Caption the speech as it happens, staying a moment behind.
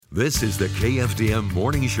This is the KFDM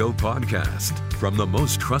Morning Show podcast from the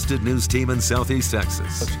most trusted news team in Southeast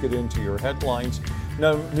Texas. Let's get into your headlines.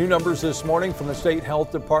 New numbers this morning from the State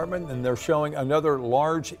Health Department, and they're showing another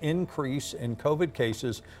large increase in COVID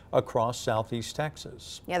cases across Southeast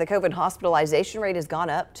Texas. Yeah, the COVID hospitalization rate has gone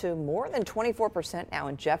up to more than 24% now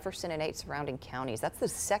in Jefferson and 8 surrounding counties. That's the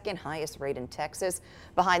second highest rate in Texas,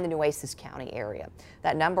 behind the Nueces County area.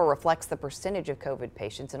 That number reflects the percentage of COVID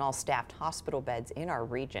patients in all staffed hospital beds in our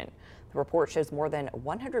region. The report shows more than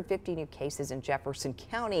 150 new cases in Jefferson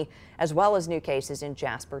County, as well as new cases in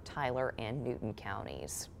Jasper, Tyler, and Newton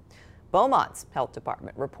counties. Beaumont's health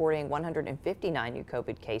department reporting 159 new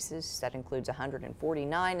COVID cases. That includes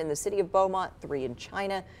 149 in the city of Beaumont, 3 in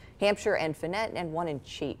China, Hampshire, and Fannett, and 1 in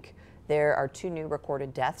Cheek. There are 2 new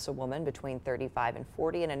recorded deaths, a woman between 35 and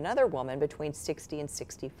 40 and another woman between 60 and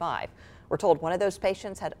 65. We're told one of those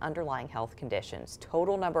patients had underlying health conditions.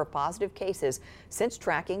 Total number of positive cases since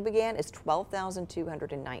tracking began is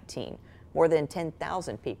 12,219. More than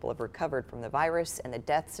 10,000 people have recovered from the virus, and the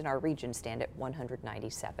deaths in our region stand at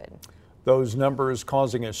 197. Those numbers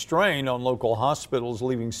causing a strain on local hospitals,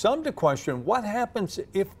 leaving some to question what happens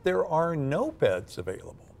if there are no beds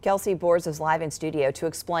available. Kelsey Boers is live in studio to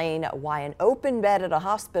explain why an open bed at a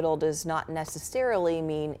hospital does not necessarily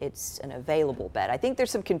mean it's an available bed. I think there's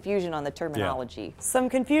some confusion on the terminology. Yeah. Some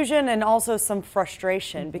confusion and also some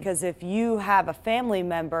frustration, because if you have a family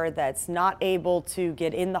member that's not able to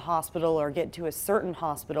get in the hospital or get to a certain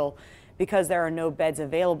hospital because there are no beds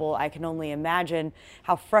available, I can only imagine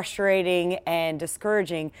how frustrating and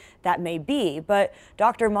discouraging that may be. But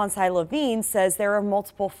Dr. Monsai Levine says there are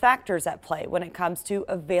multiple factors at play when it comes to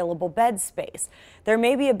available bed space. There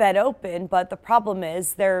may be a bed open, but the problem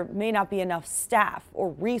is there may not be enough staff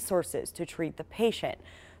or resources to treat the patient.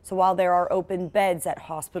 So while there are open beds at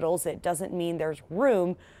hospitals, it doesn't mean there's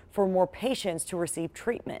room for more patients to receive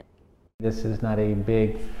treatment. This is not a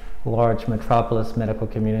big, large metropolis medical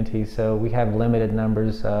community, so we have limited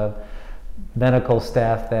numbers of medical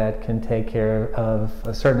staff that can take care of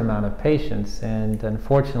a certain amount of patients. And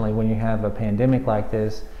unfortunately, when you have a pandemic like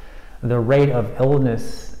this, the rate of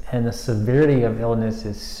illness and the severity of illness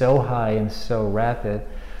is so high and so rapid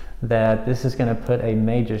that this is going to put a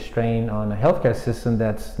major strain on the healthcare system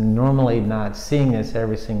that's normally not seeing this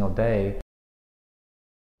every single day.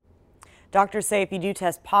 Doctors say if you do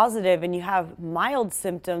test positive and you have mild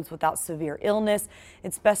symptoms without severe illness,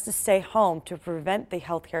 it's best to stay home to prevent the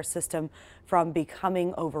healthcare system from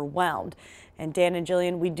becoming overwhelmed. And Dan and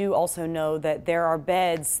Jillian, we do also know that there are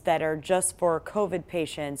beds that are just for COVID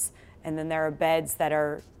patients, and then there are beds that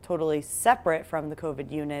are totally separate from the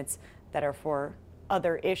COVID units that are for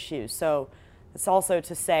other issues. So it's also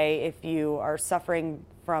to say if you are suffering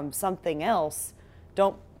from something else,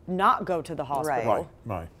 don't not go to the hospital.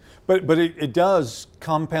 Right. But it does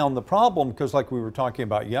compound the problem, because like we were talking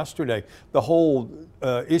about yesterday, the whole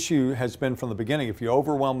issue has been from the beginning, if you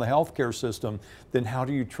overwhelm the healthcare system, then how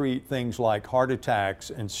do you treat things like heart attacks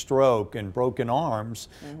and stroke and broken arms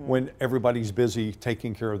when everybody's busy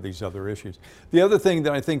taking care of these other issues? The other thing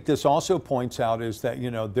that I think this also points out is that,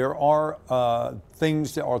 there are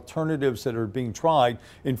alternatives that are being tried.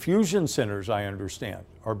 Infusion centers, I understand,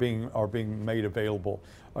 are being made available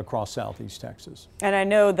across Southeast Texas. And I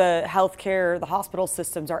know the hospital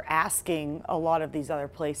systems are asking a lot of these other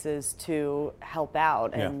places to help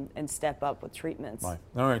out and step up with treatments. Right.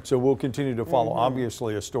 All right, so we'll continue to follow.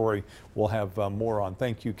 Obviously, a story we'll have more on.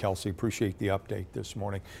 Thank you, Kelsey. Appreciate the update this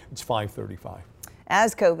morning. It's 5:35.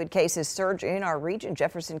 As COVID cases surge in our region,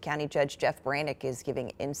 Jefferson County Judge Jeff Brannick is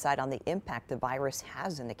giving insight on the impact the virus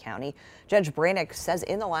has in the county. Judge Brannick says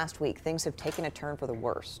in the last week, things have taken a turn for the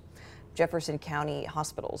worse. Jefferson County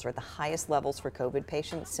hospitals are at the highest levels for COVID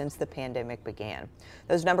patients since the pandemic began.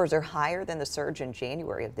 Those numbers are higher than the surge in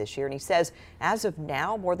January of this year, and he says as of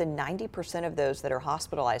now, more than 90% of those that are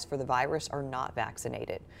hospitalized for the virus are not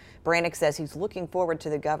vaccinated. Brannick says he's looking forward to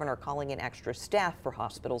the governor calling in extra staff for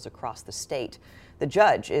hospitals across the state. The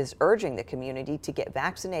judge is urging the community to get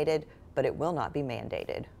vaccinated, but it will not be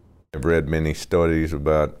mandated. I've read many studies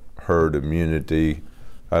about herd immunity.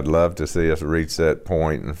 I'd love to see us reach that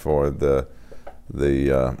point and for the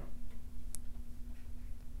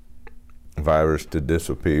virus to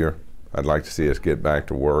disappear. I'd like to see us get back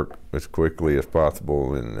to work as quickly as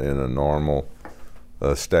possible in a normal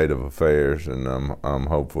state of affairs, and I'm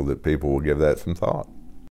hopeful that people will give that some thought.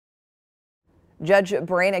 Judge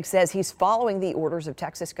Brannick says he's following the orders of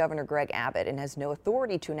Texas Governor Greg Abbott and has no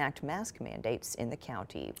authority to enact mask mandates in the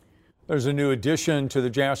county. There's a new addition to the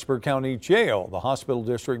Jasper County Jail. The hospital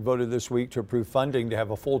district voted this week to approve funding to have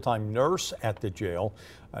a full-time nurse at the jail.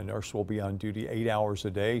 A nurse will be on duty 8 hours a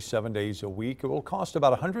day, 7 days a week. It will cost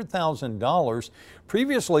about $100,000.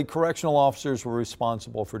 Previously, correctional officers were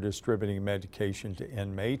responsible for distributing medication to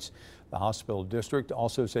inmates. The hospital district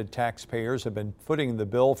also said taxpayers have been footing the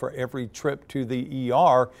bill for every trip to the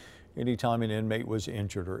ER anytime an inmate was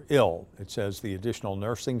injured or ill. It says the additional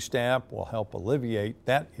nursing staff will help alleviate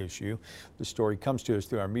that issue. The story comes to us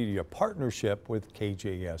through our media partnership with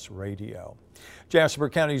KJS Radio. Jasper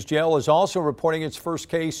County's jail is also reporting its first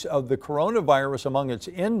case of the coronavirus among its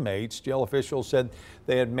inmates. Jail officials said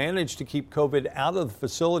they had managed to keep COVID out of the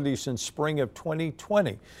facility since spring of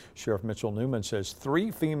 2020. Sheriff Mitchell Newman says 3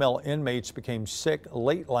 female inmates became sick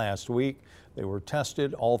late last week. They were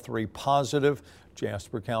tested, all 3 positive.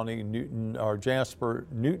 Jasper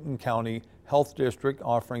Newton County Health District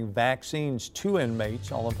offering vaccines to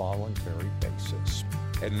inmates on a voluntary basis.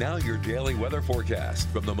 And now your daily weather forecast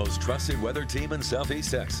from the most trusted weather team in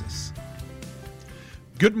Southeast Texas.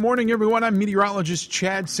 Good morning, everyone. I'm meteorologist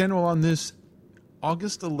Chad Samuel on this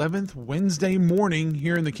August 11th, Wednesday morning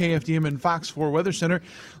here in the KFDM and Fox 4 Weather Center.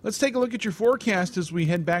 Let's take a look at your forecast as we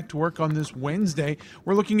head back to work on this Wednesday.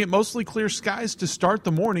 We're looking at mostly clear skies to start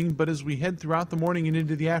the morning, but as we head throughout the morning and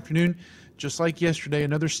into the afternoon, just like yesterday,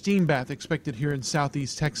 another steam bath expected here in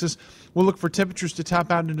Southeast Texas. We'll look for temperatures to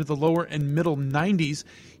top out into the lower and middle 90s.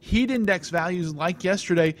 Heat index values like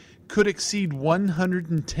yesterday could exceed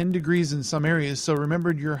 110 degrees in some areas, so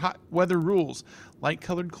remember your hot weather rules. Light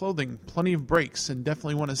colored clothing, plenty of breaks, and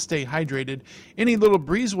definitely want to stay hydrated. Any little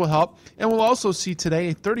breeze will help, and we'll also see today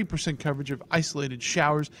a 30% coverage of isolated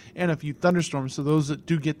showers and a few thunderstorms, so those that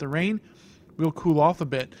do get the rain will cool off a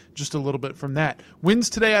bit, just a little bit from that. Winds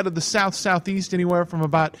today out of the south-southeast, anywhere from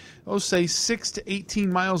about, say 6 to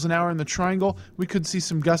 18 miles an hour in the triangle. We could see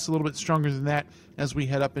some gusts a little bit stronger than that as we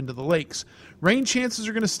head up into the lakes. Rain chances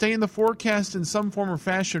are going to stay in the forecast in some form or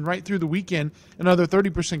fashion right through the weekend. Another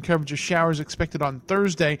 30% coverage of showers expected on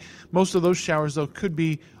Thursday. Most of those showers, though, could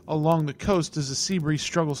be along the coast as the sea breeze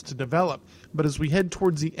struggles to develop. But as we head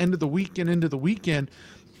towards the end of the week and into the weekend,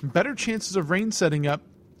 better chances of rain setting up.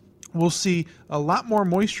 We'll see a lot more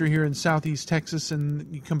moisture here in Southeast Texas, and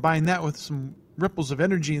you combine that with some ripples of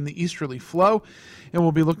energy in the easterly flow, and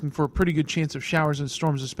we'll be looking for a pretty good chance of showers and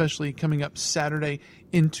storms, especially coming up Saturday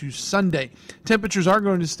into Sunday. Temperatures are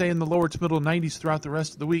going to stay in the lower to middle 90s throughout the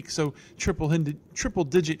rest of the week, so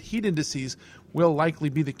triple-digit heat indices will likely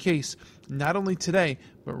be the case, not only today,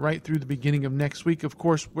 but right through the beginning of next week. Of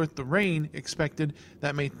course, with the rain expected,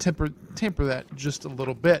 that may temper that just a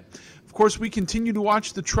little bit. Of course, we continue to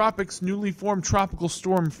watch the tropics. Newly formed tropical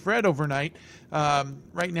storm Fred overnight.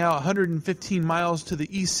 Right now, 115 miles to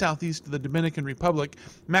the east-southeast of the Dominican Republic.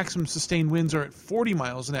 Maximum sustained winds are at 40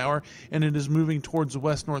 miles an hour, and it is moving towards the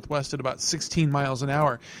west-northwest at about 16 miles an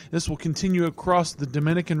hour. This will continue across the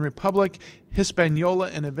Dominican Republic, Hispaniola,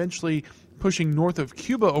 and eventually pushing north of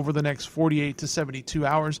Cuba over the next 48 to 72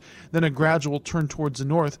 hours. Then a gradual turn towards the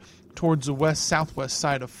north, towards the west-southwest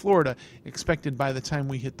side of Florida, expected by the time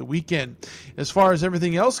we hit the weekend. As far as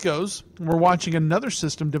everything else goes, we're watching another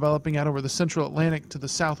system developing out over the central Atlantic to the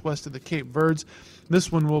southwest of the Cape Verdes.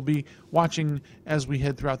 This one we'll be watching as we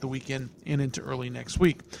head throughout the weekend and into early next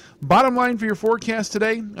week. Bottom line for your forecast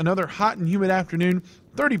today, another hot and humid afternoon,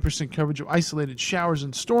 30% coverage of isolated showers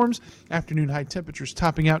and storms. Afternoon high temperatures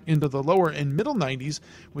topping out into the lower and middle 90s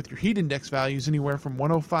with your heat index values anywhere from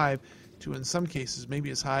 105 to, in some cases,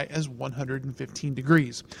 maybe as high as 115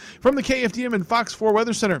 degrees. From the KFDM and Fox 4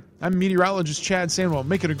 Weather Center, I'm meteorologist Chad Samuel.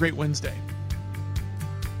 Make it a great Wednesday.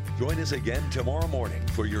 Join us again tomorrow morning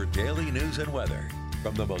for your daily news and weather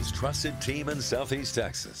from the most trusted team in Southeast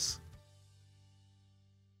Texas.